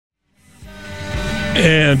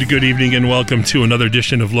And good evening and welcome to another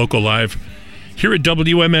edition of Local Live here at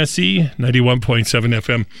WMSE 91.7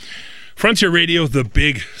 FM. Frontier Radio, the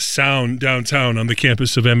big sound downtown on the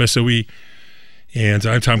campus of MSOE. And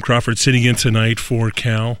I'm Tom Crawford sitting in tonight for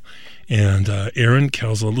Cal. And Aaron,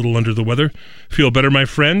 Cal's a little under the weather. Feel better, my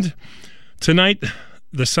friend? Tonight,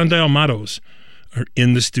 the Sundial Mottos are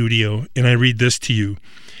in the studio, and I read this to you.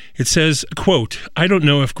 It says, quote, I don't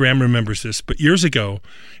know if Graham remembers this, but years ago,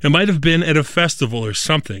 it might have been at a festival or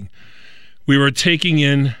something, we were taking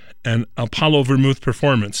in an Apollo Vermouth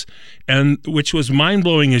performance, and which was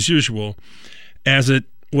mind-blowing as usual. As it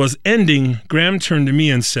was ending, Graham turned to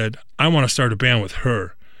me and said, I want to start a band with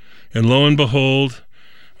her. And lo and behold,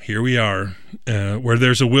 here we are. Where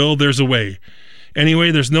there's a will, there's a way.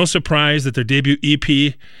 Anyway, there's no surprise that their debut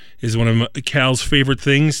EP is one of Cal's favorite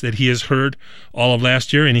things that he has heard all of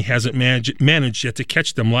last year, and he hasn't managed yet to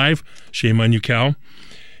catch them live. Shame on you, Cal.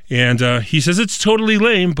 And he says it's totally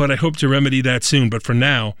lame, but I hope to remedy that soon. But for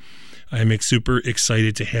now, I'm super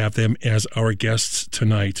excited to have them as our guests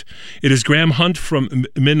tonight. It is Graham Hunt from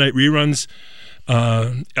Midnight Reruns.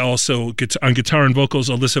 Also on guitar and vocals,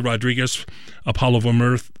 Alyssa Rodriguez, Apollo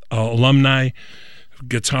Vermouth alumni,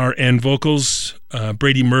 guitar and vocals,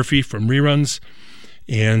 Brady Murphy from Reruns,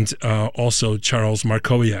 and also Charles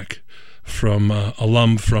Markowiak from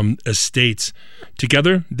alum from Estates.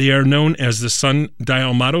 Together, they are known as the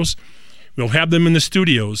Sundial Mottos. We'll have them in the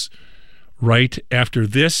studios right after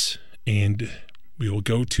this, and we will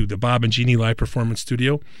go to the Bob and Jeannie Live Performance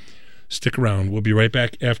Studio. Stick around. We'll be right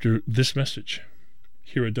back after this message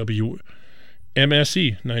here at WMSE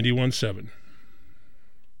 91.7.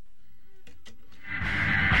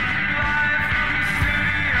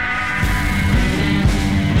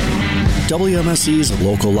 WMSE's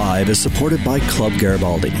Local Live is supported by Club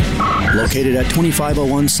Garibaldi. Located at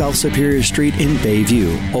 2501 South Superior Street in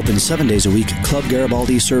Bayview. Open 7 days a week, Club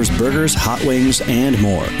Garibaldi serves burgers, hot wings, and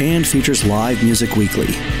more, and features live music weekly.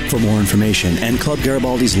 For more information and Club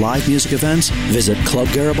Garibaldi's live music events, visit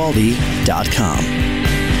clubgaribaldi.com.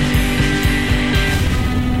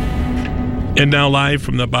 And now live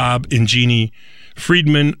from the Bob and Jeannie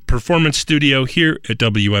Friedman Performance Studio here at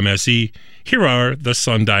WMSE, here are the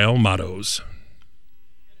Sundial Mottos.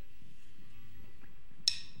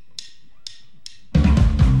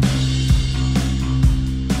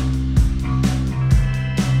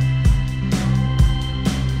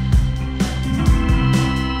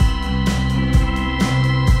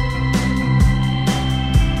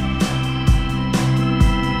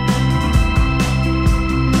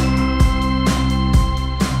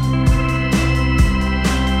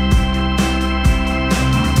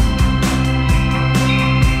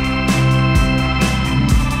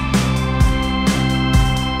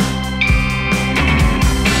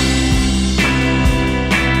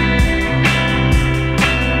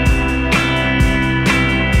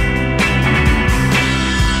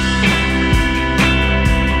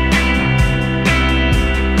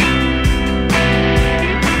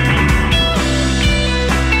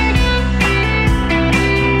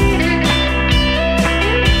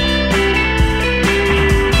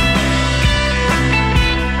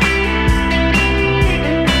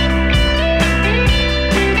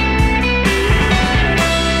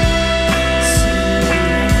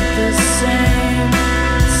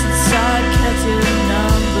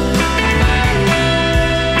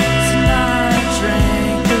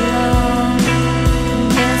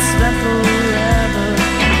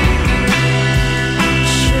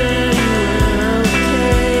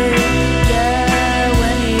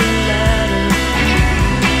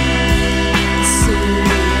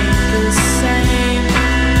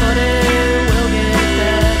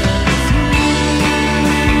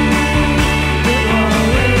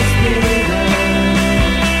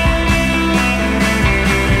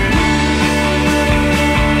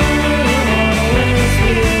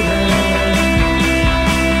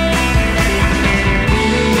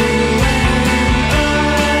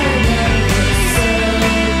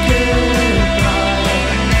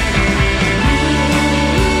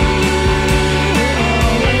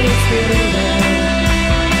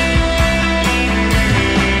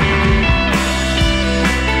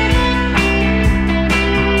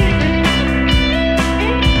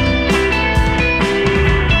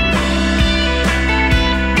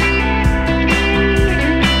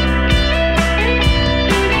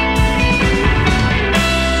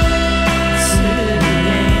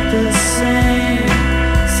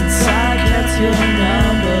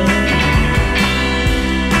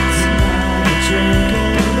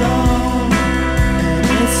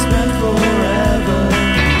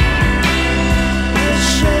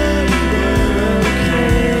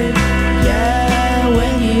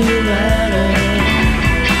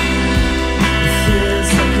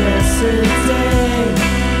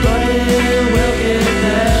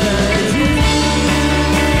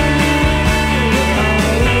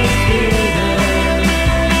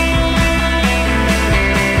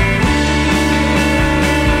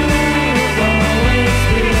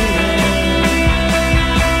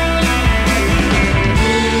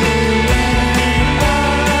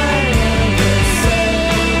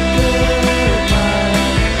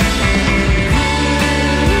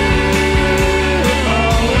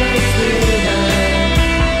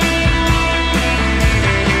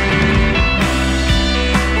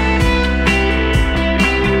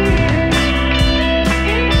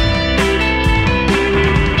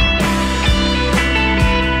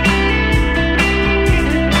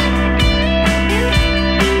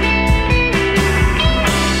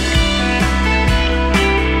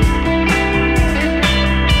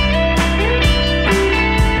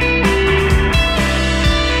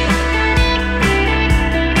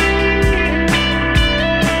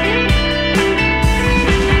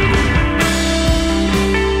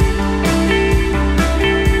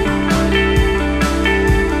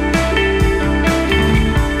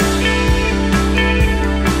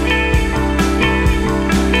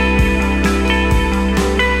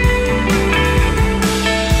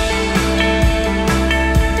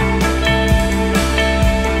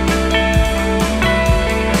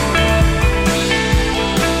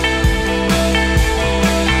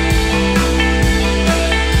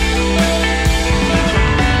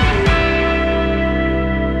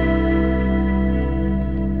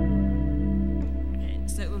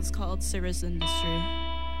 one's called Service Industry.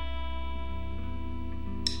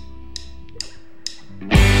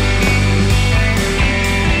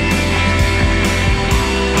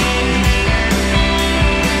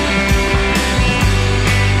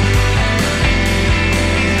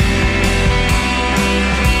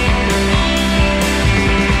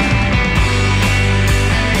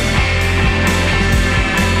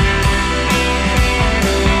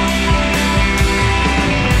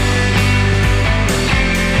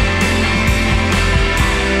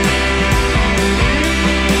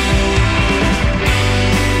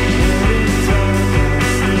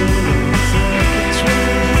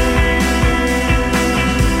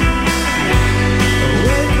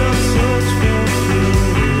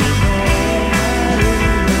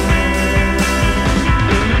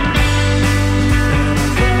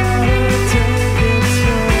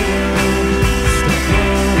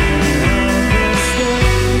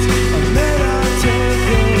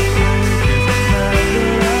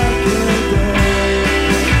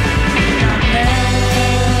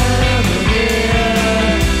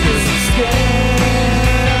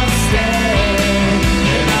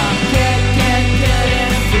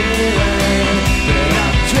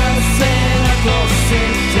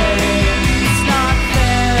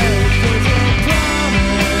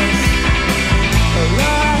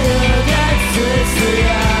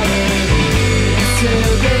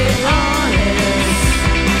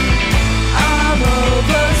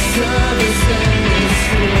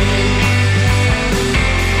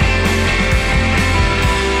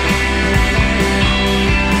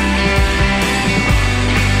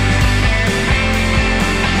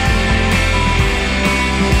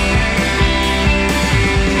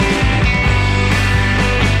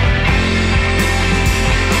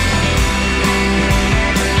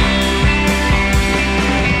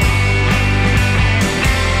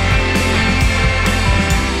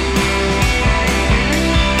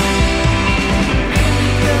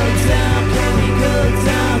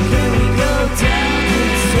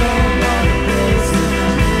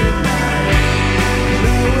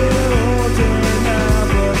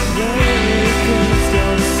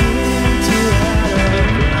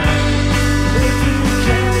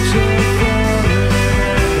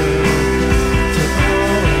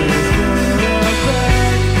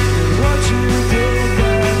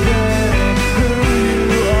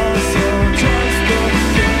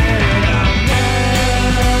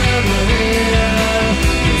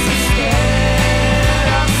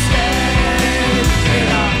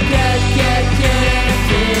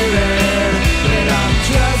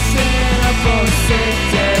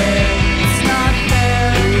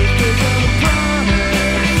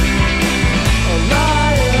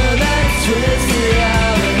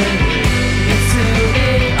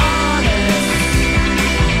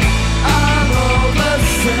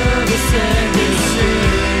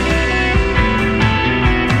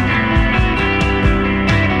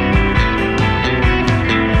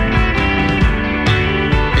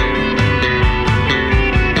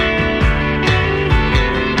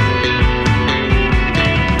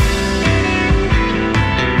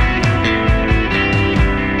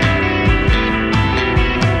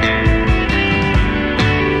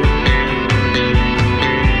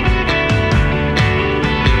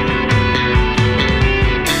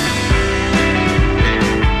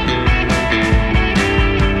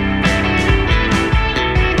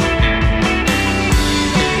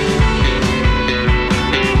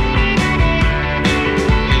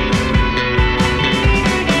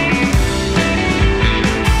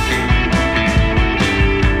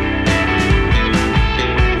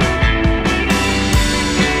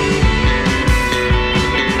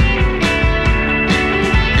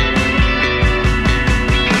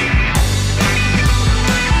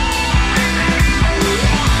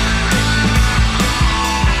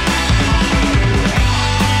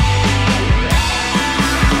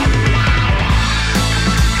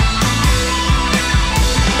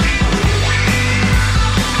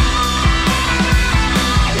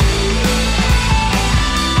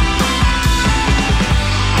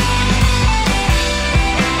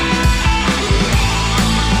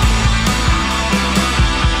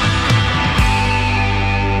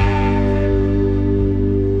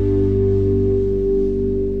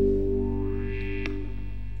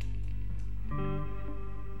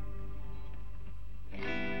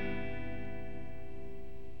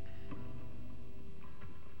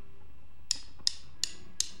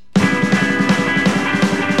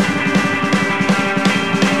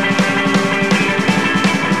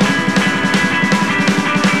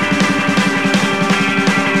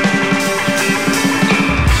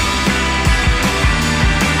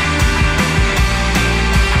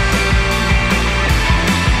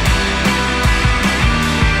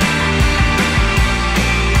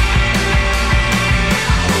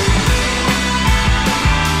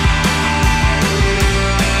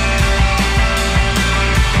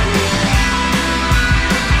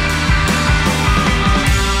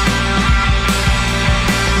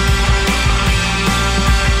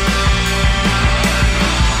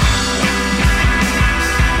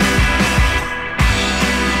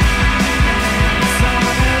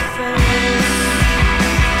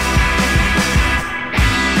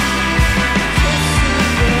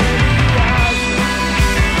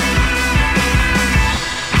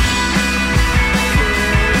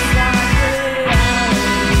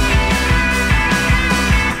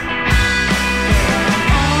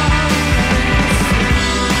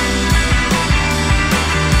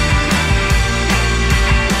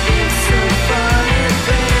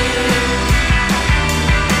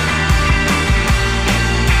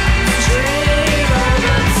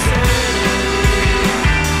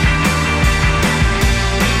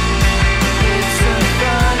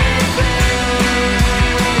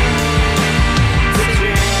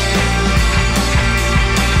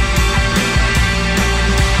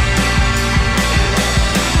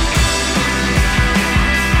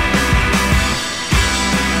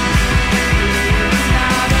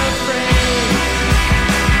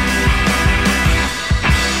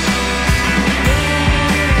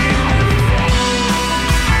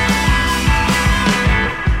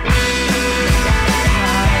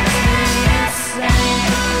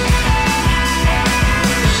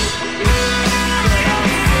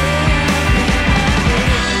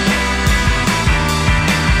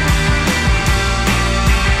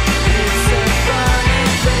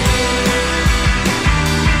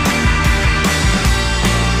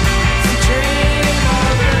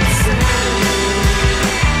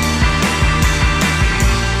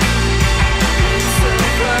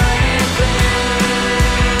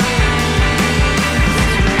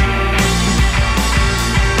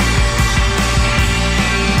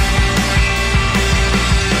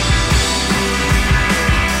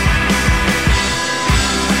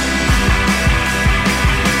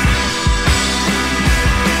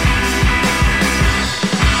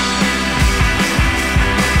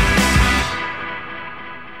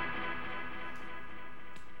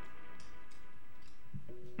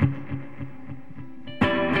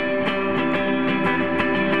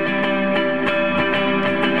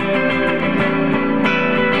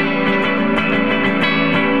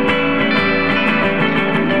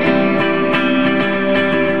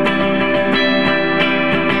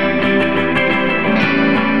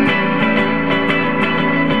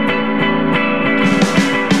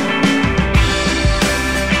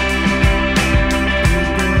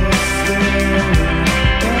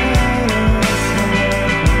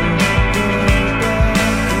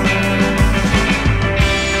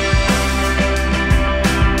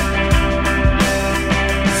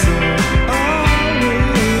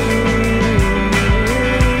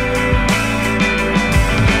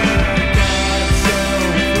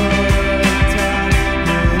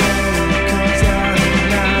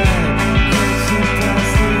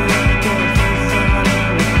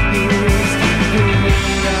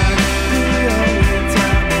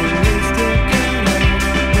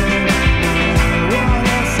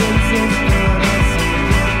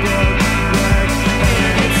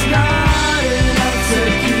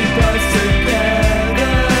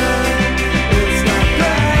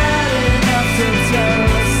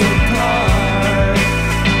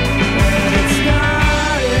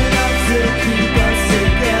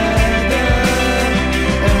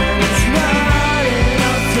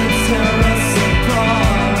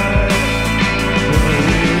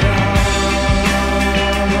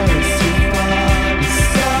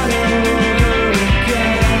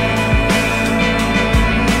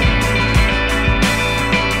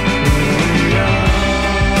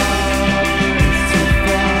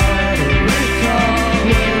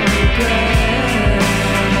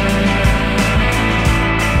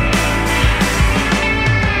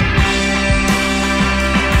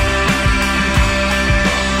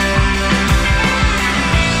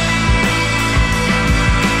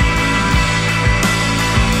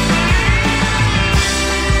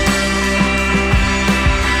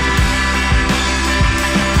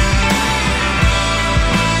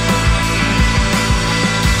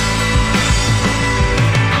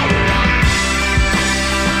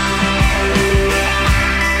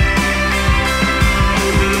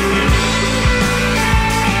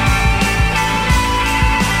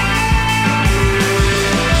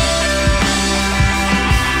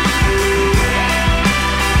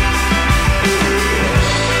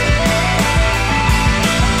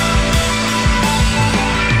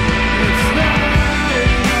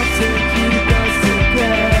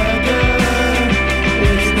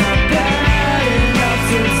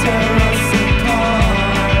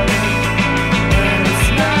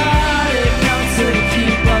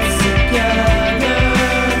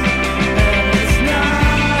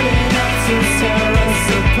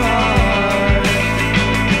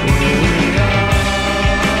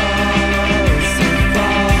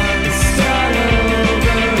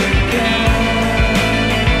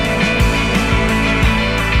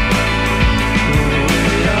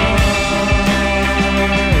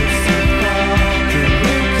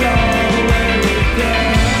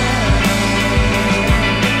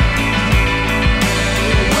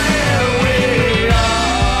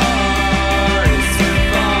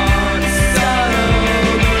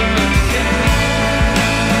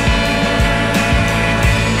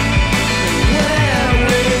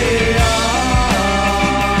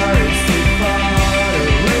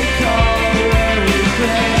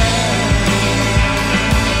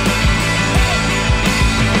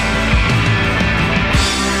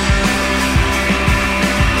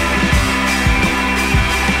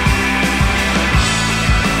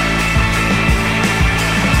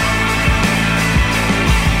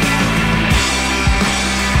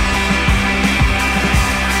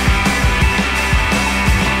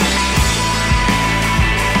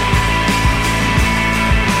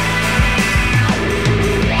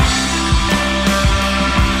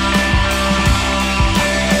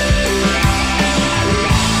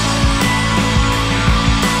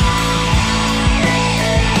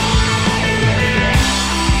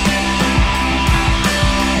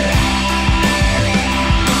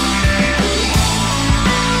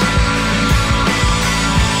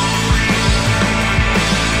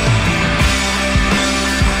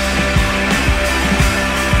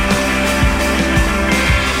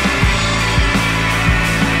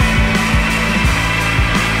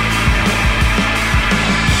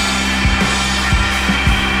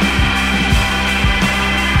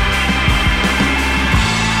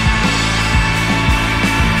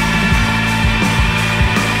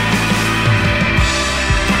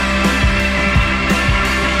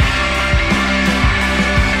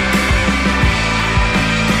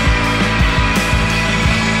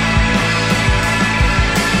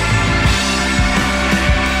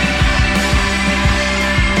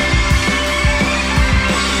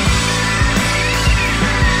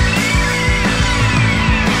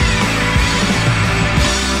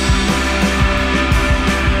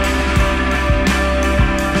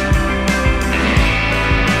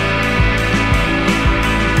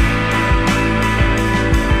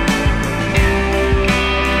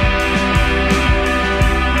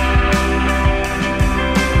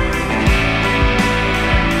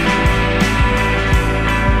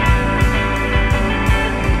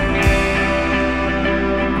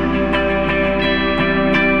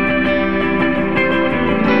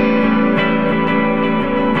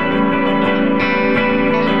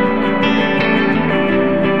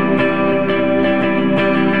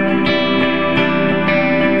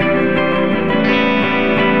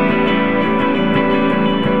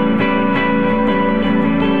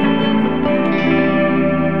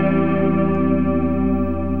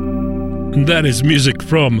 And that is music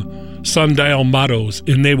from Sundial Mottos,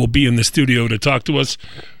 and they will be in the studio to talk to us.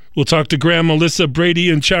 We'll talk to Graham, Melissa, Brady,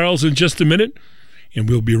 and Charles in just a minute, and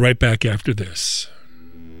we'll be right back after this.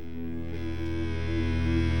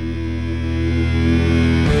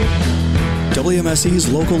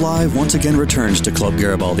 WMSE's Local Live once again returns to Club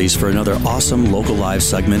Garibaldi's for another awesome Local Live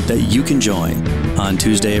segment that you can join. On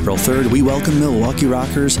Tuesday, April 3rd, we welcome Milwaukee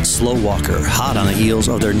rockers Slow Walker, hot on the heels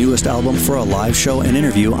of their newest album, for a live show and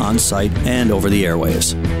interview on site and over the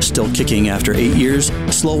airwaves. Still kicking after 8 years,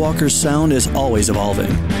 Slow Walker's sound is always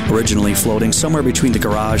evolving. Originally floating somewhere between the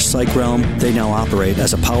garage psych realm, they now operate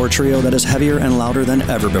as a power trio that is heavier and louder than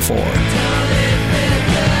ever before.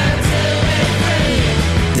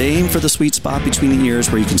 They aim for the sweet spot between the ears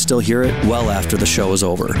where you can still hear it well after the show is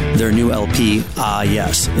over. Their new LP, Ah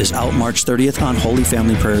Yes, is out March 30th on Holy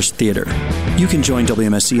Family Prayers Theater. You can join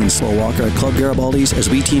WMSE and Slow Walker at Club Garibaldi's as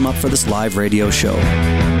we team up for this live radio show.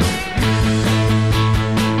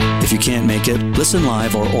 If you can't make it, listen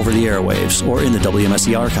live or over the airwaves or in the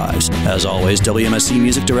WMSE archives. As always, WMSE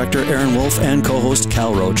Music Director Aaron Wolf and co-host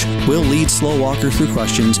Cal Roach will lead Slow Walker through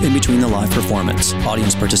questions in between the live performance.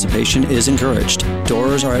 Audience participation is encouraged.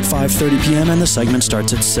 Doors are at 5:30 p.m. and the segment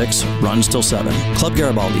starts at 6, runs till 7. Club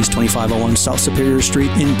Garibaldi's 2501 South Superior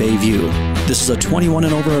Street in Bayview. This is a 21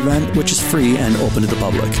 and over event which is free and open to the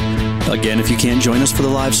public. Again, if you can't join us for the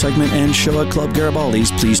live segment and show at Club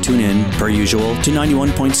Garibaldi's, please tune in, per usual, to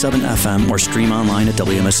 91.7 FM or stream online at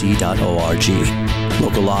WMSE.org.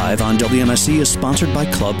 Local Live on WMSE is sponsored by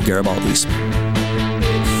Club Garibaldi's.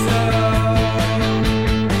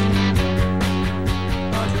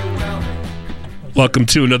 Welcome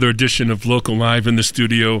to another edition of Local Live. In the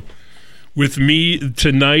studio with me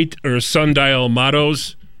tonight are Sundial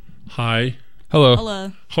Mottos. Hi. Hello.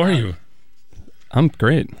 Hello. How are you? I'm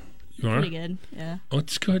great. You are? Pretty good, yeah. Oh,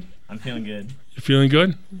 it's good. I'm feeling good. You're feeling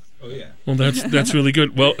good? Oh, yeah. Well, that's really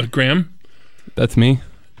good. Well, Graham, That's me.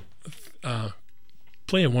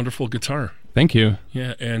 play a wonderful guitar. Thank you.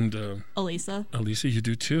 Yeah, and Elisa, Elisa, you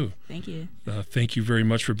do too. thank you. Thank you very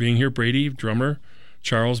much for being here. Brady, drummer.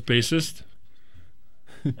 Charles, bassist.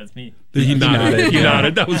 That's me. He nodded. He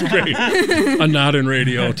nodded. That was great. A nod in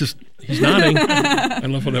radio. Just he's nodding. I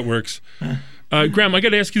love how that works. Graham, I got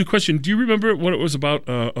to ask you the question. Do you remember what it was about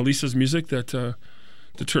Elisa's music that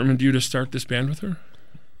determined you to start this band with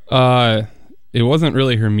her? It wasn't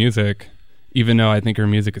really her music, even though I think her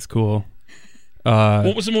music is cool.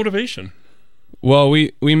 What was the motivation? Well,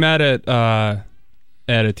 we met at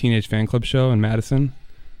a Teenage Fan Club show in Madison,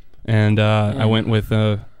 and I went with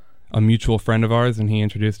a mutual friend of ours, and he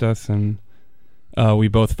introduced us, and we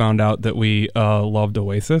both found out that we loved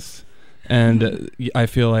Oasis, and I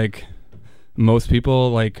feel like most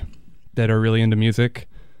people like that are really into music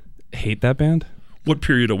hate that band. What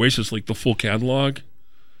period Oasis? Like the full catalog?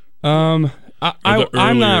 I'm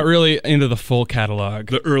not really into the full catalog.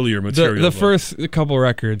 The earlier material. The first couple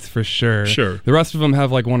records for sure. Sure. The rest of them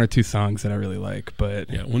have like one or two songs that I really like, but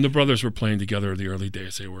Yeah, when the brothers were playing together in the early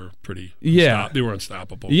days, they were pretty. Yeah. They were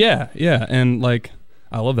unstoppable. yeah, and like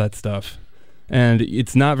I love that stuff. And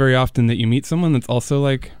it's not very often that you meet someone that's also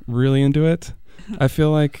like really into it. I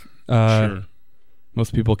feel like Sure.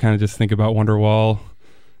 most people kind of just think about Wonderwall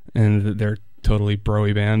and they're totally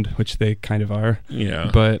bro-y band, which they kind of are. Yeah.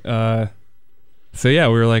 But so yeah,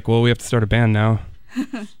 we were like, well, we have to start a band now.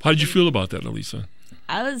 How did you feel about that, Elisa?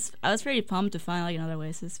 I was pretty pumped to find like another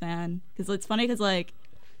Oasis fan, because it's funny because like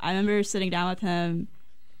I remember sitting down with him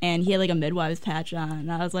and he had like a Midwives patch on,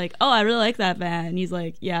 and I was like, oh, I really like that band, and he's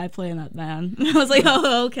like, yeah, I play in that band. And I was like,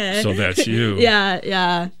 oh, okay. So that's you.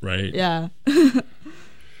 yeah Right. yeah.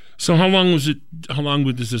 So how long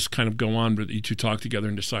does this kind of go on? But you two talk together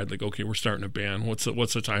and decide like, okay, we're starting a band. What's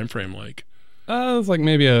the time frame like? It was like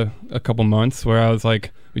maybe a couple months where I was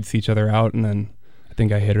like, we'd see each other out, and then I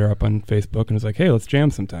think I hit her up on Facebook and was like, hey, let's jam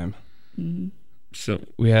sometime. Mm-hmm. So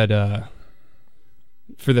We had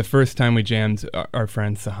for the first time we jammed, our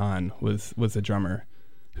friend Sahan was a drummer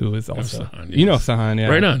who was also Sahan, you know yes. Sahan, yeah,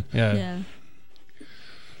 Right on. Yeah.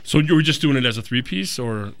 So you were just doing it as a 3-piece,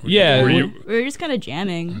 or Yeah, were we- you? We were just kind of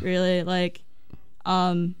jamming, really. Like,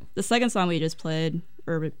 the second song we just played,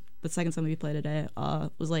 or the second song we played today,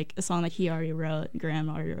 was like a song that he already wrote, Graham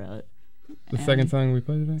already wrote. The second song we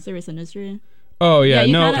played today. Serious Industry. Oh yeah, Yeah,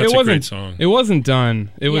 you no, kinda- That's it a wasn't. great song. It wasn't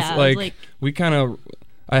done. It was Yeah, it was like, like- we kind of.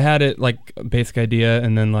 I had it like a basic idea,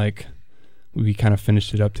 and then like we kind of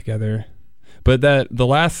finished it up together. But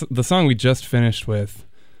the song we just finished with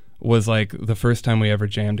was like the first time we ever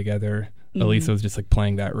jammed together. Mm-hmm. Elisa was just like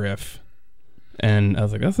playing that riff, and I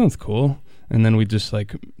was like, that sounds cool. And then we just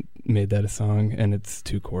like made that a song, and it's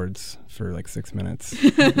 2 chords for like 6 minutes,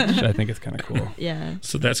 which I think is kind of cool. Yeah.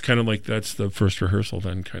 So that's kind of like that's the first rehearsal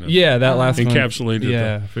then, kind of. Yeah, that last one encapsulated.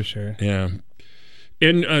 Yeah, for sure. Yeah.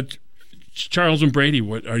 And Charles and Brady,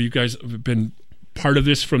 what are you guys been part of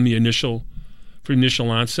this from the initial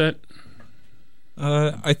onset?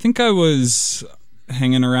 I think I was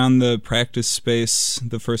hanging around the practice space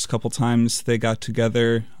the first couple times they got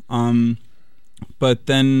together. But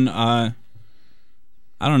then, I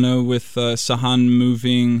don't know, with Sahan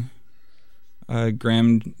moving,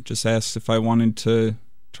 Graham just asked if I wanted to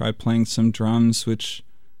try playing some drums, which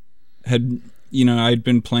I'd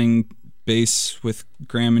been playing bass with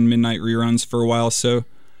Graham in Midnight Reruns for a while, so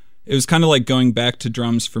it was kind of like going back to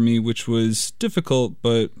drums for me, which was difficult,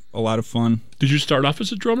 but a lot of fun. Did you start off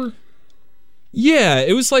as a drummer? Yeah,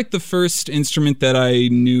 it was like the first instrument that I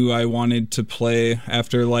knew I wanted to play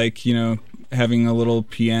after, like, having a little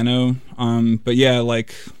piano. But yeah,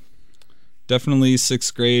 like, definitely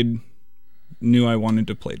 6th grade, knew I wanted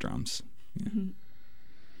to play drums. Yeah.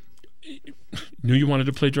 Knew you wanted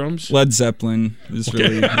to play drums? Led Zeppelin is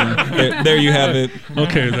really... there you have it.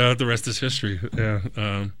 Okay, the rest is history.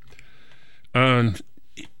 Yeah.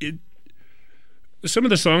 Some of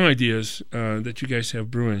the song ideas that you guys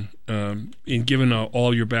have brewing, in given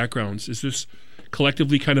all your backgrounds, is this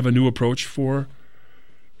collectively kind of a new approach for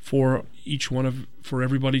each one for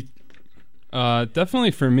everybody?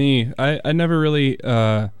 Definitely for me. I never really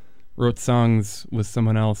wrote songs with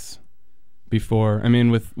someone else before. I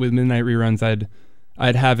mean, with Midnight Reruns,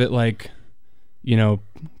 I'd have it like,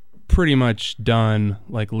 pretty much done,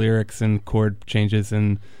 like lyrics and chord changes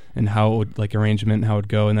and how it would, like, arrangement and how it would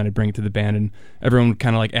go, and then I'd bring it to the band, and everyone would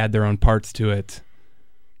kind of like add their own parts to it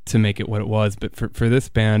to make it what it was. But for this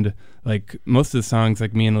band, like, most of the songs,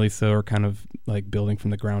 like, me and Elisa are kind of like building from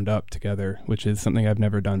the ground up together, which is something I've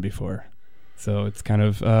never done before. So it's kind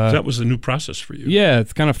of that was a new process for you. Yeah,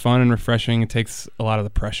 it's kind of fun and refreshing. It takes a lot of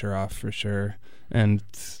the pressure off, for sure. And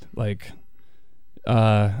it's like,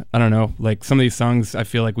 I don't know, like, some of these songs I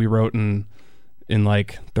feel like we wrote in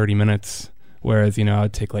like 30 minutes. Whereas, I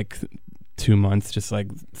would take like 2 months just like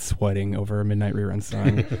sweating over a Midnight Rerun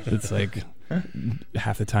song. It's like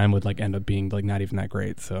half the time would like end up being like not even that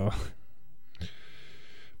great. So,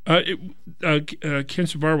 Ken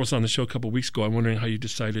Savar was on the show a couple of weeks ago. I'm wondering how you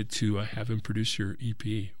decided to have him produce your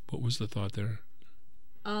EP. What was the thought there?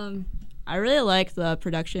 I really like the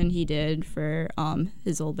production he did for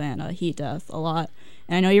his old band, Heat Death, a lot.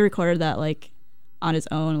 And I know he recorded that like on his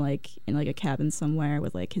own, like in like a cabin somewhere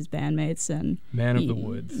with like his bandmates and Man of the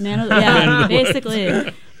Woods. Basically. I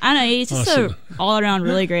don't know, he's just a all around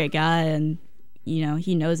really great guy, and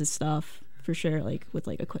he knows his stuff for sure, like with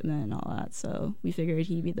like equipment and all that. So we figured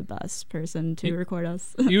he'd be the best person to record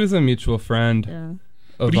us. He was a mutual friend. Yeah.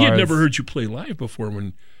 But he had never heard you play live before.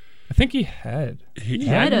 When I think he had. He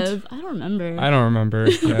might have. I don't remember.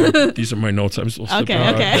 Yeah. These are my notes. I'm supposed to.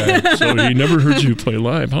 Okay. So he never heard you play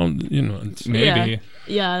live. How maybe.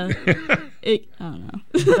 Yeah. I don't know.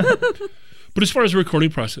 But as far as the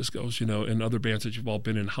recording process goes, in other bands that you've all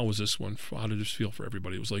been in, how was this one? How did this feel for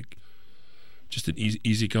everybody? It was like just an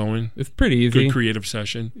easy going. It's pretty easy. Good creative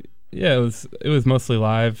session. Yeah, it was mostly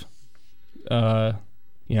live. I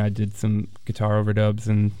did some guitar overdubs,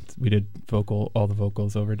 and we did all the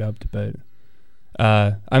vocals overdubbed. But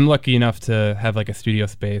I'm lucky enough to have like a studio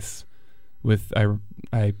space with I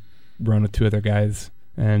run with 2 other guys,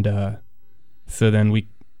 and so then we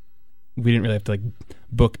didn't really have to like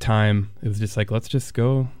book time. It was just like, let's just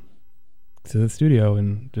go to the studio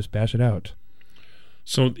and just bash it out.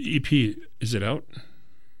 So the EP, is it out?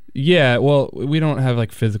 Yeah, well, we don't have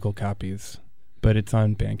like physical copies, but it's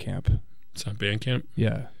on Bandcamp. It's on Bandcamp?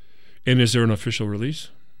 Yeah. And is there an official release?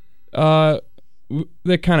 That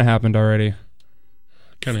kind of happened already.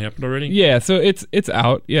 Yeah, so it's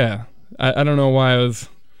out, yeah. I don't know why I was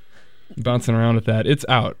bouncing around with that. It's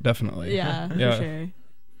out, definitely. Yeah, for sure.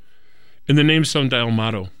 And the name Sundial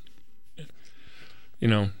Motto,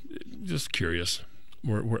 just curious.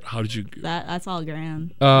 How did you... That's all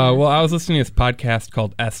Graham. Well, I was listening to this podcast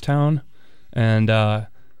called S-Town, and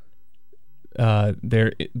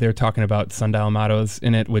they're talking about sundial mottos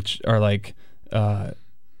in it, which are like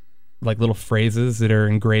little phrases that are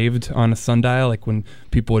engraved on a sundial. Like when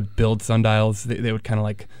people would build sundials, they would kind of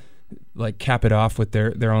like cap it off with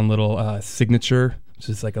their own little signature, which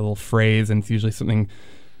is like a little phrase, and it's usually something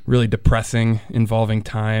really depressing involving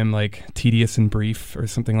time, like tedious and brief or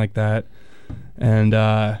something like that. And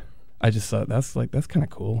I just thought that's kind of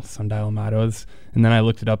cool, Sundial Mottos. And then I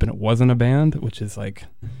looked it up, and it wasn't a band, which is like,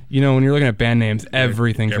 when you're looking at band names,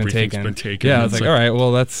 everything's been taken. Yeah, I was like, all right,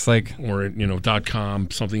 well, that's like, or .com,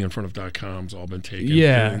 something in front of .com's all been taken.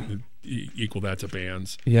 Yeah, equal that to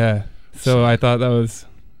bands. Yeah, so I thought I was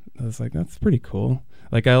like, that's pretty cool.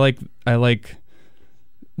 Like I like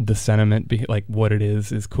the sentiment, like what it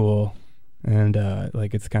is cool, and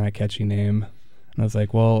like it's kind of catchy name. And I was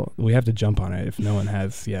like, well, we have to jump on it if no one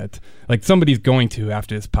has yet. Like somebody's going to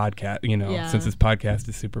after this podcast, since this podcast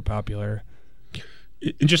is super popular.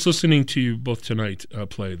 And just listening to you both tonight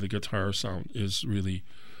play, the guitar sound is really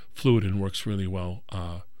fluid and works really well.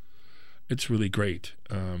 It's really great.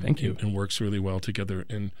 Thank you. And works really well together.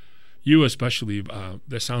 And you especially,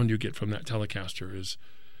 the sound you get from that Telecaster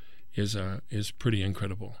is pretty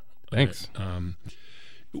incredible. Thanks.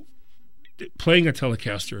 Playing a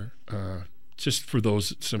Telecaster, just for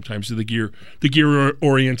those sometimes the gear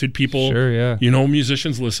oriented people. Sure, yeah.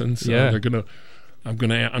 Musicians listen, so yeah. I'm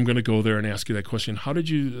gonna go there and ask you that question. How did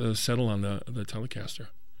you settle on the Telecaster?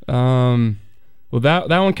 Well, that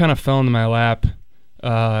one kind of fell into my lap.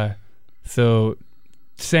 So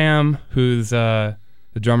Sam, who's the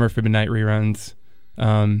drummer for Midnight Reruns,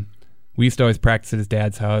 we used to always practice at his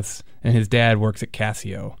dad's house, and his dad works at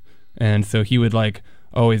Casio, and so he would like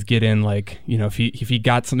always get in, like, if he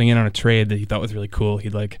got something in on a trade that he thought was really cool,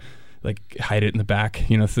 he'd like hide it in the back,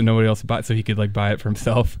 so nobody else would buy it, so he could like buy it for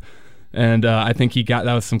himself. And I think that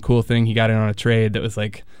was some cool thing. He got in on a trade that was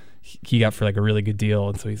like he got for like a really good deal,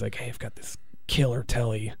 and so he's like, hey, I've got this killer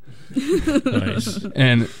telly. Nice.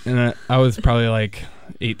 And I was probably like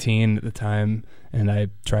 18 at the time, and I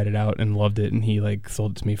tried it out and loved it, and he like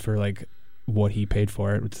sold it to me for like what he paid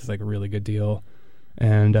for it, which is like a really good deal.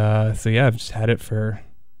 And so yeah, I've just had it for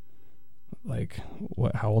like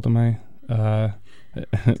how old am I?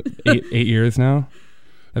 8 years now.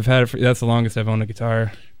 I've had it that's the longest I've owned a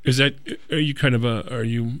guitar. Are you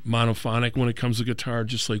monophonic when it comes to guitar,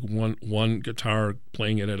 just like one guitar,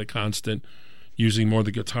 playing it at a constant, using more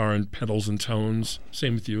the guitar and pedals and tones?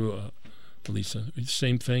 Same with you, Elisa.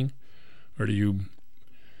 Same thing? Or are you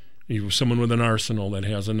someone with an arsenal that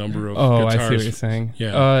has a number of guitars? I see what you're saying.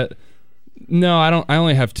 Yeah. No, I don't. I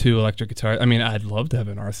only have 2 electric guitars. I mean, I'd love to have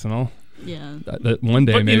an arsenal. Yeah. One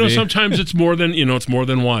day, but maybe. Sometimes it's more than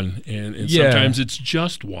one, and sometimes it's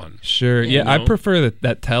just one. Sure. Yeah, I prefer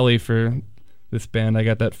that telly for this band. I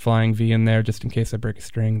got that Flying V in there just in case I break a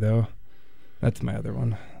string, though. That's my other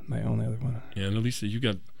one, my only other one. Yeah, and Elisa,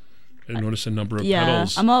 I noticed a number of pedals.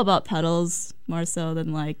 pedals. I'm all about pedals more so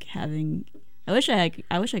than like having. I wish I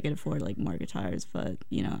could afford like more guitars, but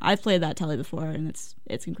I've played that telly before, and it's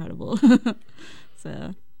incredible.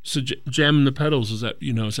 So jamming the pedals, is that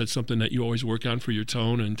something that you always work on for your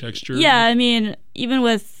tone and texture? Yeah, I mean, even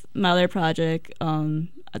with my other project,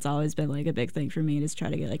 it's always been like a big thing for me to try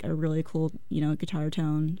to get like a really cool, guitar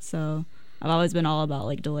tone. So I've always been all about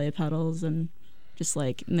like delay pedals and just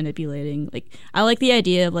like manipulating. Like I like the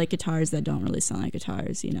idea of like guitars that don't really sound like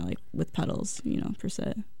guitars, like with pedals, per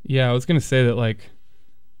se. Yeah, I was gonna say that like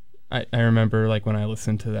I remember like when I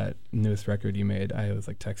listened to that newest record you made, I was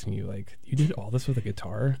like texting you like, you did all this with a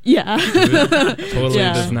guitar? Yeah. It totally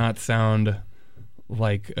does not sound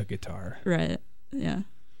like a guitar. Right. Yeah.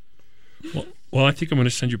 Well, I think I'm going to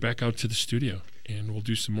send you back out to the studio and we'll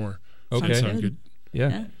do some more. Okay. Does that sound good?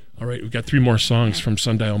 Yeah. All right. We've got 3 more songs from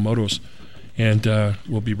Sundial Mottos, and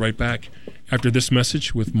we'll be right back after this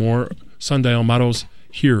message with more Sundial Mottos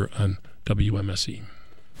here on WMSE.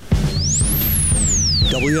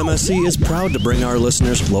 WMSE is proud to bring our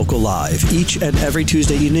listeners Local Live each and every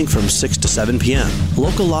Tuesday evening from 6 to 7 p.m.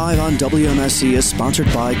 Local Live on WMSE is sponsored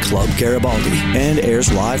by Club Garibaldi and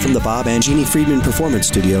airs live from the Bob and Jeannie Friedman Performance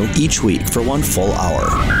Studio each week for 1 full hour.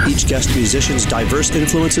 Each guest musician's diverse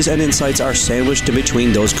influences and insights are sandwiched in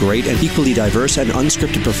between those great and equally diverse and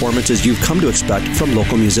unscripted performances you've come to expect from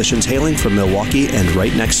local musicians hailing from Milwaukee and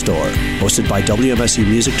right next door. Hosted by WMSE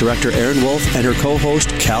Music Director Erin Wolf and her co-host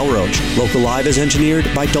Cal Roach, Local Live is engineered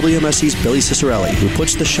by WMSE's Billy Cicerelli, who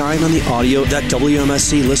puts the shine on the audio that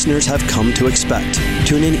WMSE listeners have come to expect.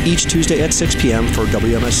 Tune in each Tuesday at 6 p.m. for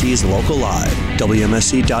WMSE's Local Live.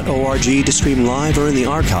 WMSE.org to stream live or in the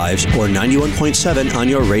archives, or 91.7 on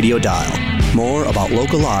your radio dial. More about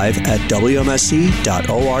Local Live at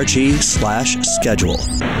WMSE.org/schedule.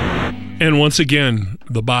 And once again,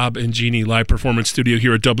 the Bob and Jeannie live performance studio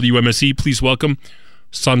here at WMSE. Please welcome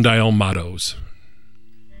Sundial Mottos.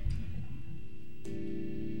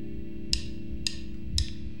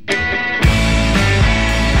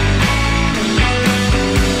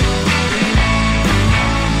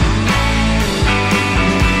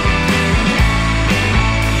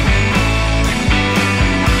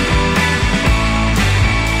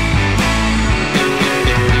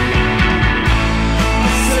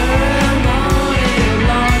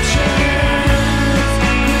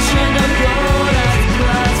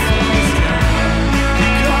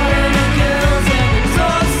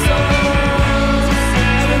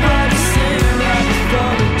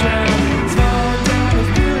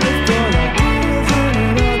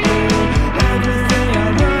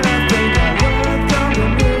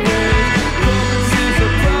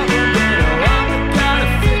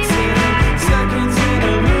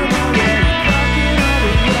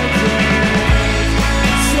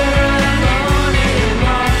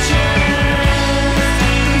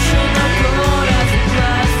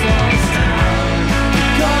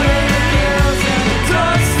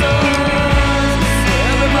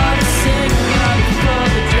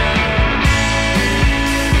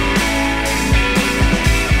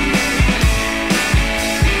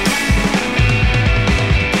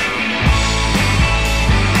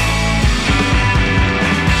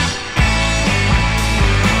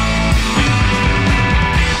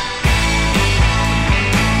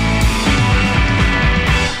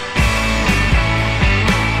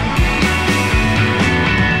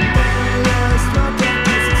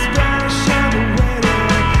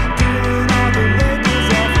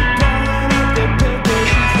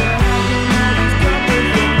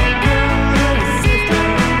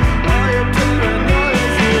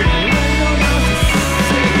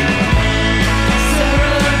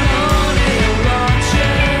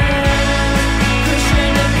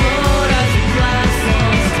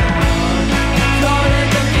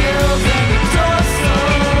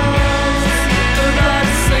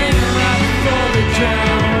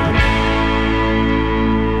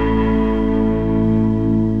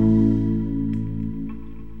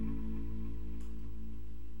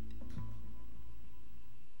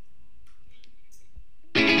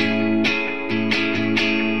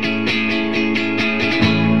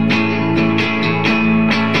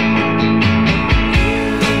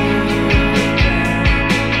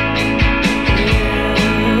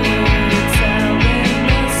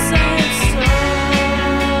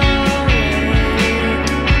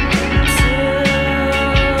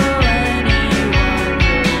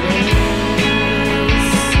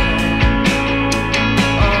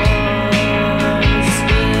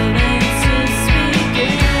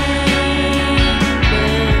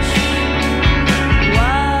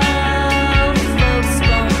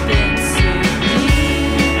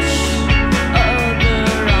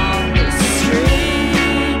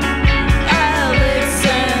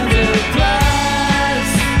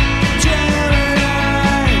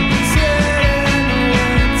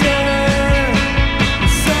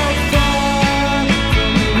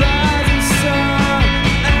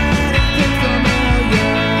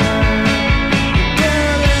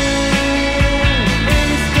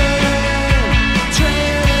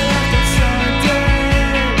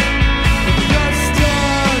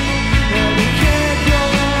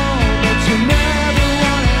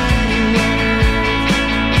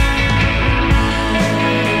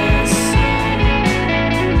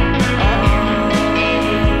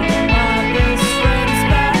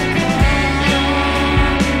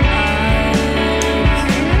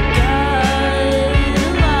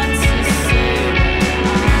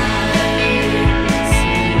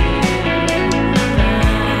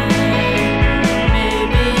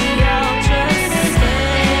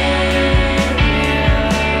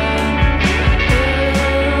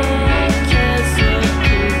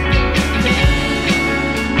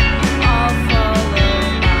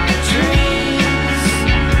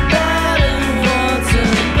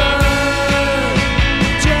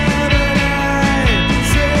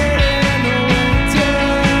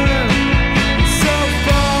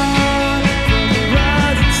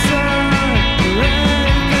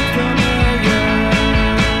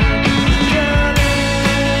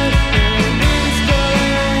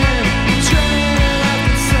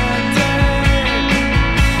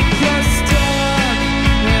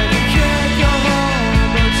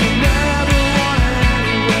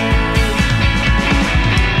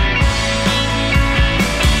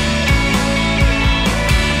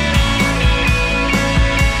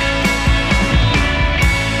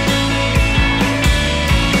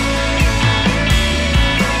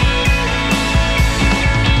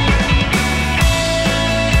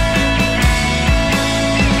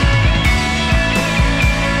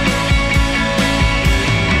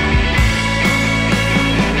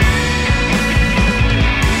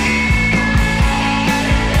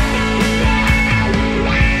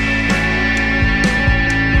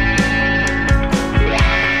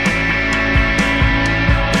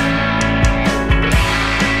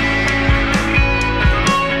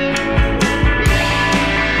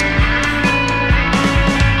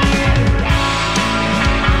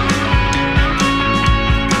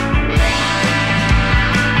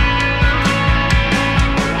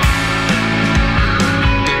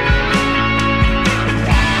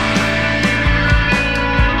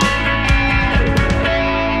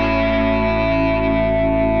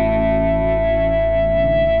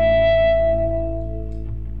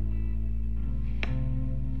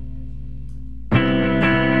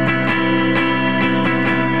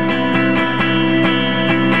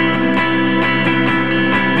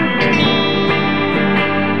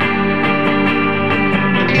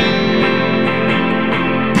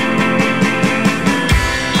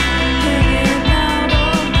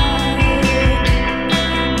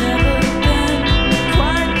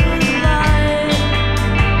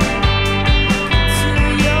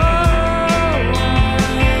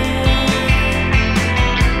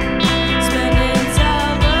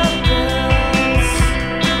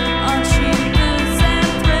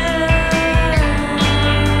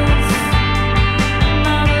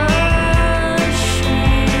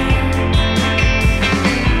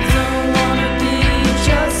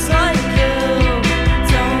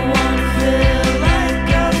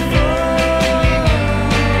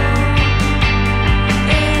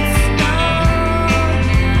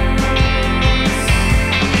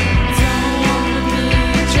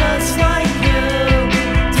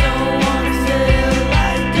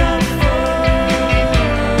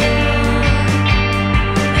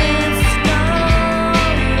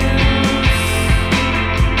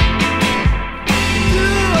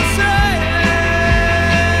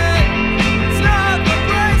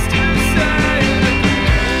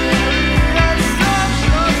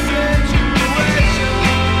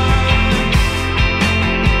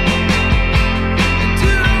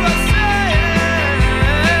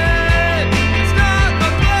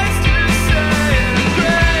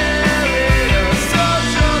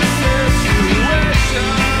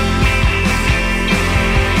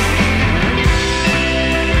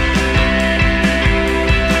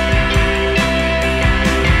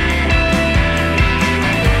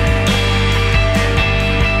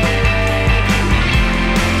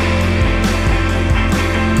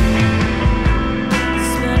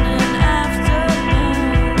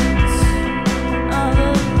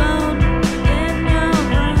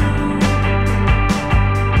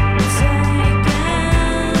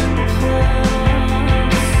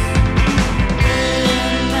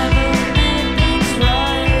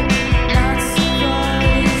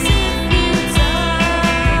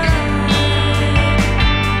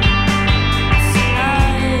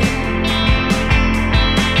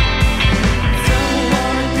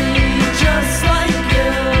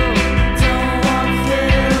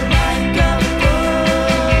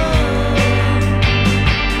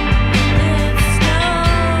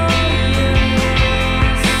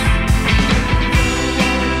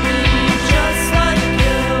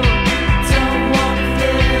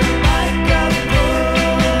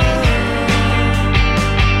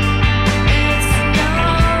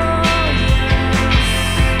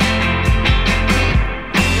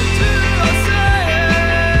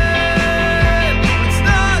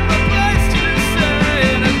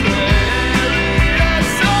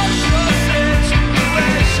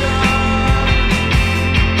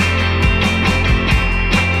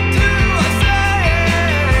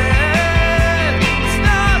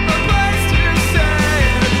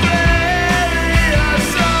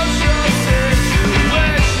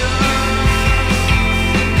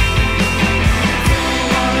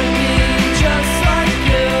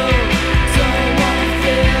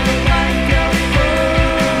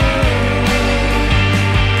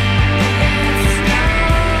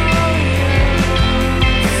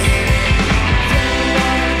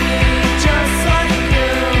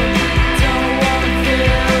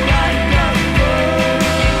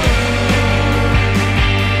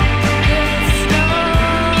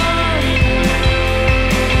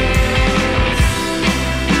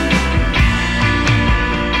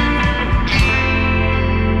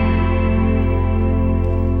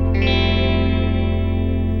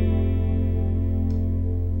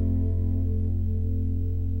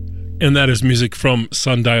 and that is music from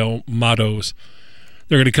Sundial Mottos.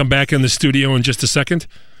 They're going to come back in the studio in just a second.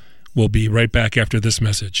 We'll be right back after this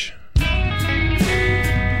message.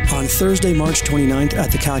 On Thursday, March 29th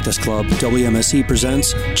at the Cactus Club, WMSE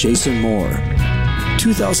presents Jason Moore.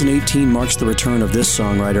 2018 marks the return of this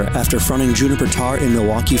songwriter after fronting Juniper Tar in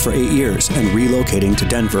Milwaukee for 8 years and relocating to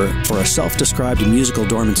Denver for a self-described musical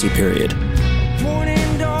dormancy period.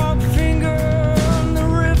 Morning dog finger on the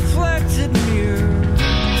reflected mirror.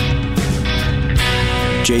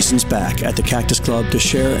 Jason's back at the Cactus Club to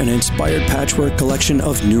share an inspired patchwork collection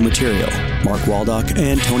of new material. Mark Waldock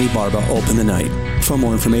and Tony Barba open the night. For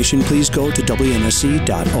more information, please go to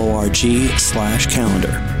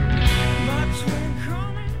wmsc.org/calendar.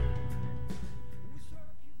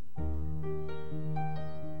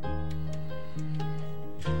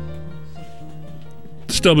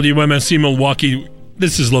 It's WMSC Milwaukee.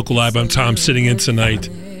 This is Local Live. I'm Tom, sitting in tonight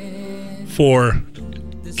for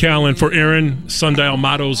Cal and for Aaron. Sundial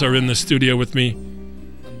Mottos are in the studio with me.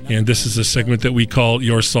 And this is a segment that we call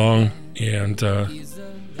Your Song. And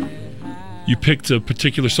you picked a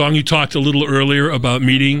particular song. You talked a little earlier about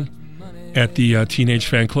meeting at the Teenage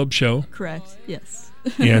Fan Club show. Correct. Yes.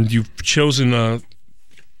 And you've chosen a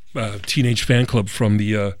Teenage Fan Club from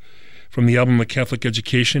the album A Catholic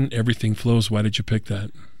Education, Everything Flows. Why did you pick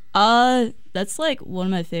that? That's like one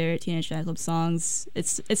of my favorite Teenage Fan Club songs.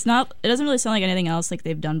 It doesn't really sound like anything else like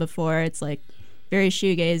they've done before. It's like very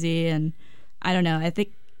shoegazy, and I don't know. I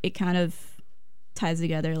think it kind of ties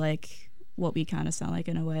together like what we kind of sound like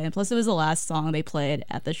in a way. And plus, it was the last song they played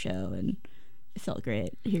at the show, and it felt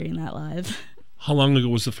great hearing that live. How long ago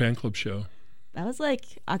was the fan club show? That was like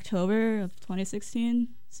October of 2016.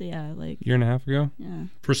 So yeah, like Year and a half ago? Yeah.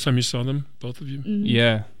 First time you saw them, both of you? Mm-hmm.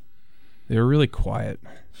 Yeah. They were really quiet.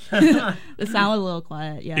 The sound was a little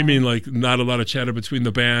quiet, yeah. You mean like not a lot of chatter between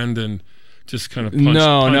the band and just kind of punch?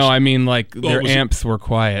 No, I mean like their was amps were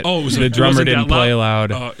quiet. Oh, the drummer didn't play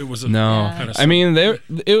loud. It was no. kind of I mean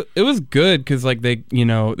it was good because like they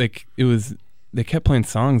kept playing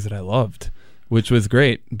songs that I loved, which was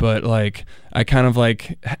great. But like I kind of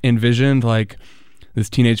like envisioned like this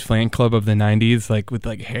teenage fan club of the 90s, like with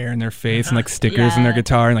like hair in their face and like stickers in their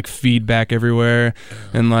guitar and like feedback everywhere,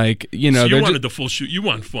 and like So you wanted the full shoe. You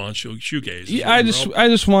want full on shoegaze. Yeah, I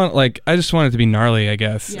just want it to be gnarly, I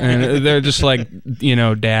guess. Yeah. And they're just like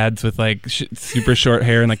dads with like super short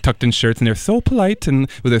hair and like tucked in shirts, and they're so polite and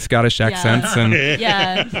with their Scottish accents and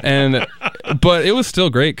but it was still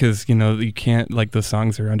great because you can't, like, the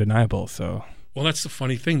songs are undeniable. So. Well, that's the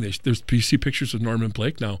funny thing. You see pictures of Norman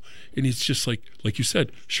Blake now, and he's just like you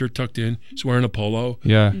said, shirt tucked in. He's wearing a polo.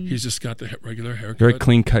 Yeah. He's just got the regular haircut. Very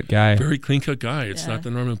clean-cut guy. Very clean-cut guy. It's not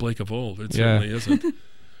the Norman Blake of old. It certainly isn't.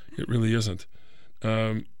 It really isn't.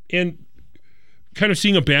 And kind of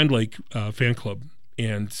seeing a band like Fan Club,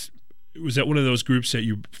 and was that one of those groups that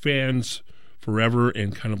you fans forever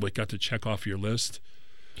and kind of like got to check off your list?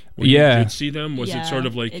 When you did see them, was it sort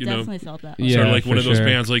of like it definitely felt that way. sort of like one of those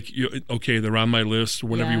bands, like okay, they're on my list or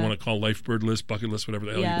whatever you want to call lifebird list, bucket list, whatever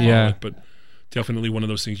the hell you call it, but definitely one of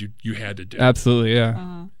those things you had to do. Absolutely, yeah.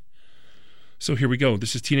 Uh-huh. So here we go.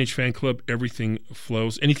 This is Teenage Fan Club. Everything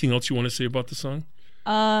Flows. Anything else you want to say about the song?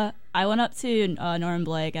 I went up to Norman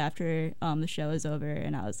Blake after the show was over,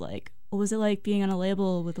 and I was like, what was it like being on a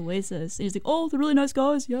label with Oasis? And he's like, oh, they're really nice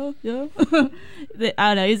guys, yeah. I don't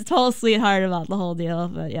know, he's a total sweetheart about the whole deal,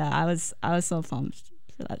 but yeah, I was so pumped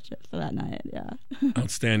for that night, yeah.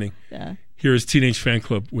 Outstanding. Yeah. Here is Teenage Fan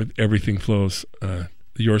Club with Everything Flows,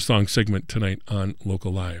 Your Song segment tonight on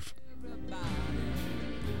Local Live.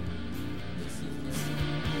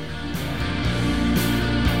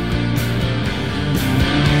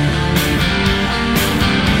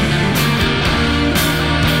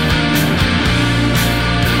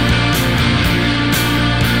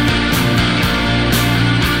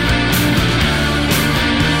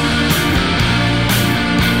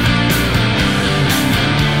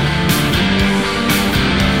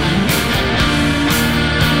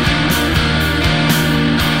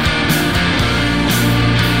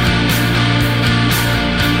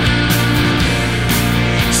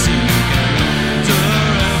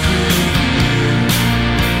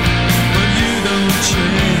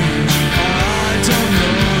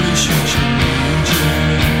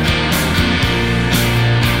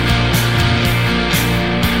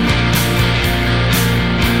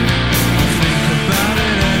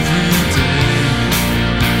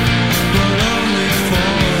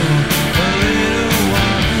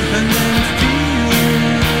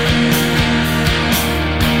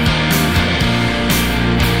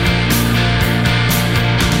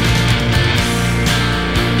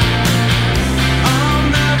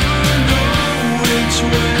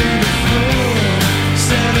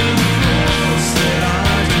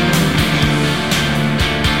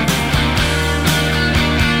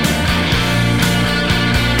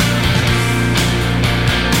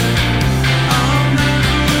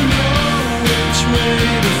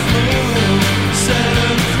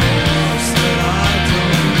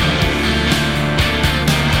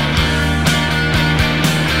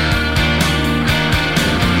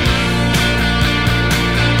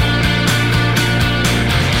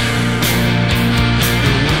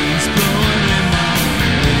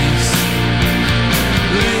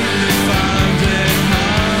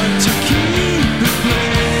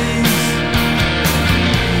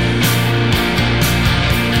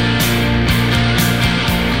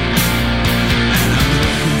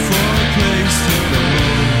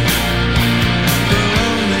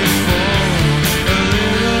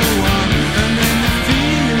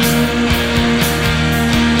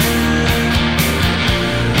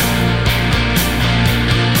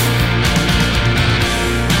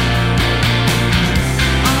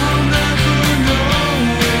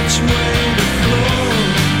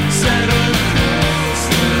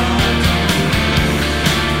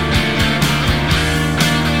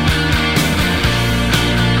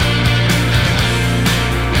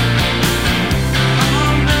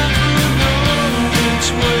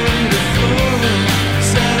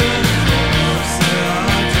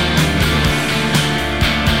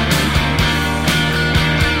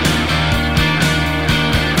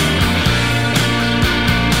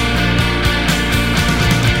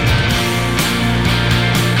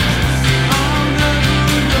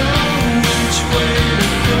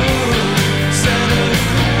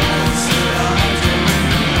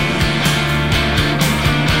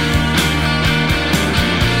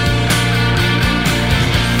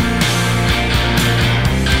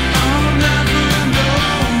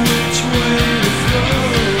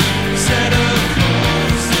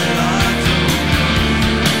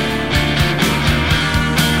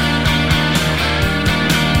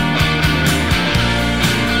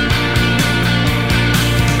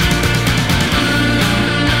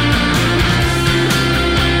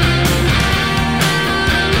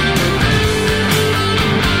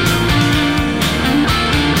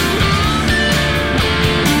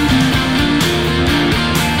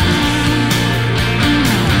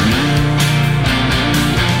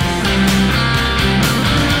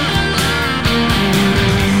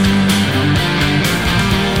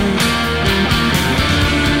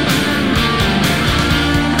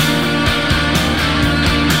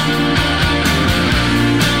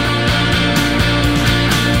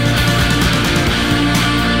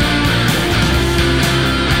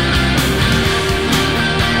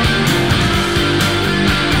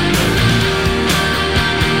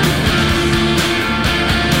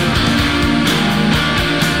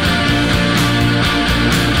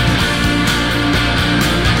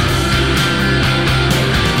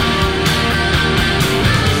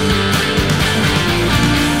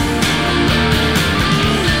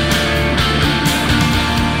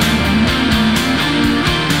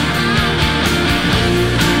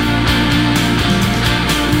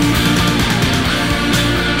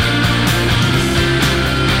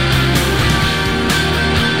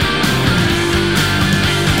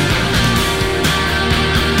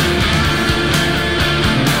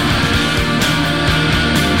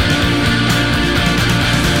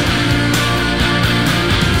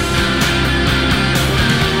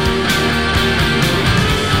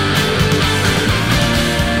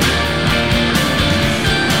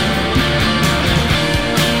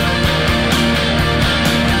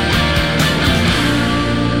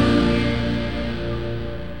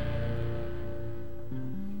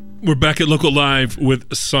 We're back at Local Live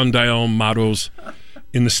with Sundial Mottos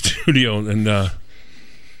in the studio, and they're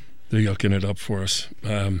yucking it up for us.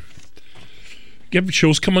 You have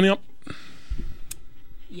shows coming up?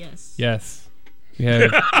 Yes. Yes. We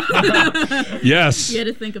have. Yes. You had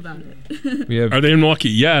to think about it. We have. Are they in Milwaukee?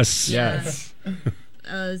 Yes. Yes.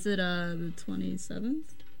 Is it the 27th?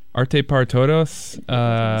 Arte Par Todos,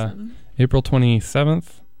 27th? April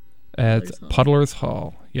 27th at Puddler's Hall. Puddler's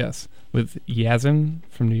Hall. Yes, with Yazin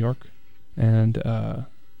from New York and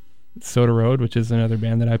Soda Road, which is another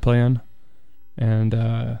band that I play in, and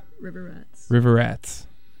River Rats. River Rats.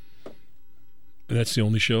 And that's the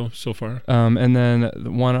only show so far? And then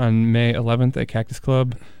the one on May 11th at Cactus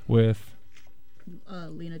Club with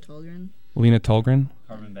Lena Tolgren. Lena Tolgren.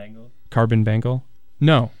 Carbon Bangle.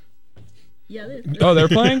 No. Yeah. Oh, they're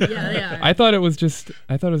playing? Yeah, they are. I thought it was just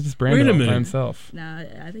Brandon Wait a minute. by himself. No,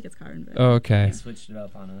 I think it's Carbon Bangle. Oh, okay. He switched it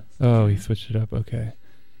up on us. Oh, he switched it up. Okay.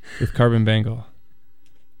 With Carbon Bangle.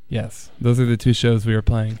 Yes. Those are the two shows we are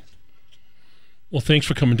playing. Well, thanks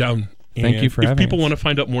for coming down. Thank And you for if having people us. want to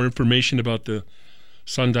find out more information about the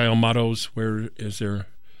Sundial Mottos, where is there?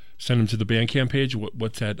 Send them to the Bandcamp page.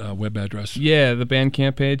 What's that web address? Yeah, the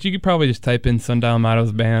Bandcamp page. You could probably just type in Sundial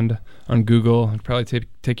Mottos Band on Google. It'd probably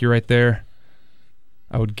take you right there,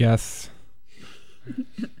 I would guess.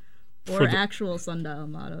 Or actual Sundial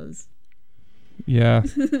Mottos. Yeah.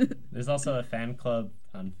 There's also a fan club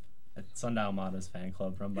on Sundial Mottos fan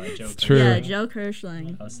club run by Joe. True. Yeah, Joe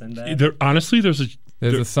Kirschling. I'll send that.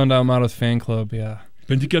 There's a Sundial Mottos fan club, yeah.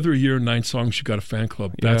 Been together a year, 9 songs. You got a fan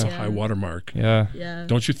club. That's a Yeah. high watermark. Yeah. Yeah.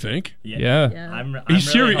 Don't you think? Yeah. Yeah. I'm Are you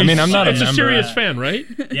serious? I mean, I'm not a It's a member. serious fan, right?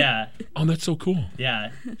 Yeah, Oh, that's so cool. yeah.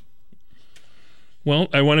 Well,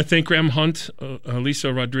 I want to thank Graham Hunt,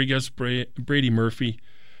 Lisa Rodriguez, Brady Murphy,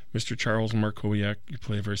 Mr. Charles Markowiak. You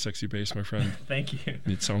play a very sexy bass, my friend. Thank you.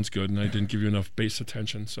 It sounds good, and I didn't give you enough bass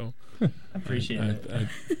attention, so I appreciate it. I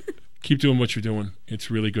keep doing what you're doing.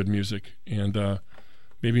 It's really good music, and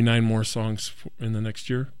maybe 9 more songs in the next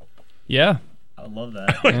year. Yeah. I love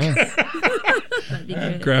that. That'd be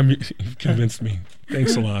great. Graham, you've convinced me.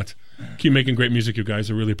 Thanks a lot. Keep making great music, you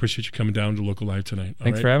guys. I really appreciate you coming down to Local Live tonight. All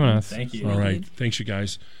Thanks right? for having us. Thank you. All right. Thanks, you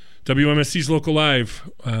guys. WMSC's Local Live.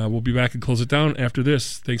 We'll be back and close it down after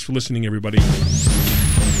this. Thanks for listening, everybody.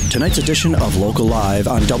 Tonight's edition of Local Live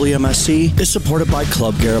on WMSC is supported by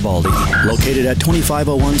Club Garibaldi. Located at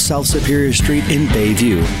 2501 South Superior Street in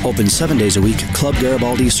Bayview. Open 7 days a week, Club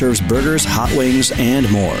Garibaldi serves burgers, hot wings,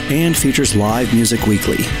 and more, and features live music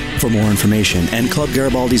weekly. For more information and Club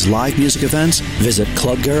Garibaldi's live music events, visit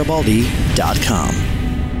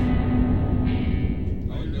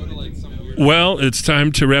clubgaribaldi.com. Well, it's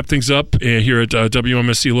time to wrap things up here at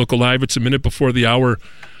WMSC Local Live. It's a minute before the hour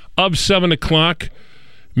of 7 o'clock.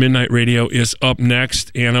 Midnight Radio is up next.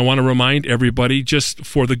 And I want to remind everybody, just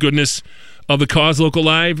for the goodness of the cause, Local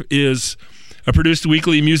Live is a produced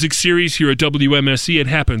weekly music series here at WMSC. It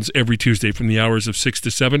happens every Tuesday from the hours of 6 to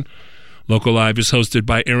 7. Local Live is hosted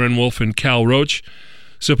by Aaron Wolf and Cal Roach,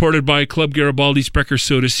 supported by Club Garibaldi, Sprecher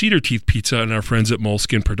Soda, Cedar Teeth Pizza, and our friends at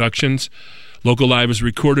Moleskin Productions. Local Live is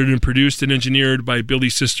recorded and produced and engineered by Billy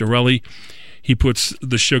Sistarelli. He puts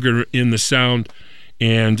the sugar in the sound,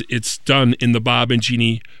 and it's done in the Bob and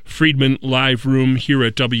Jeannie Friedman Live Room here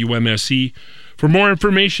at WMSE. For more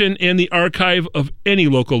information and the archive of any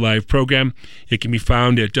Local Live program, it can be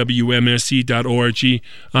found at WMSE.org.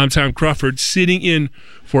 I'm Tom Crawford, sitting in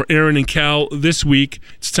for Aaron and Cal this week.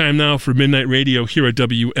 It's time now for Midnight Radio here at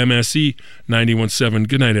WMSE 91.7.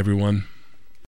 Good night, everyone.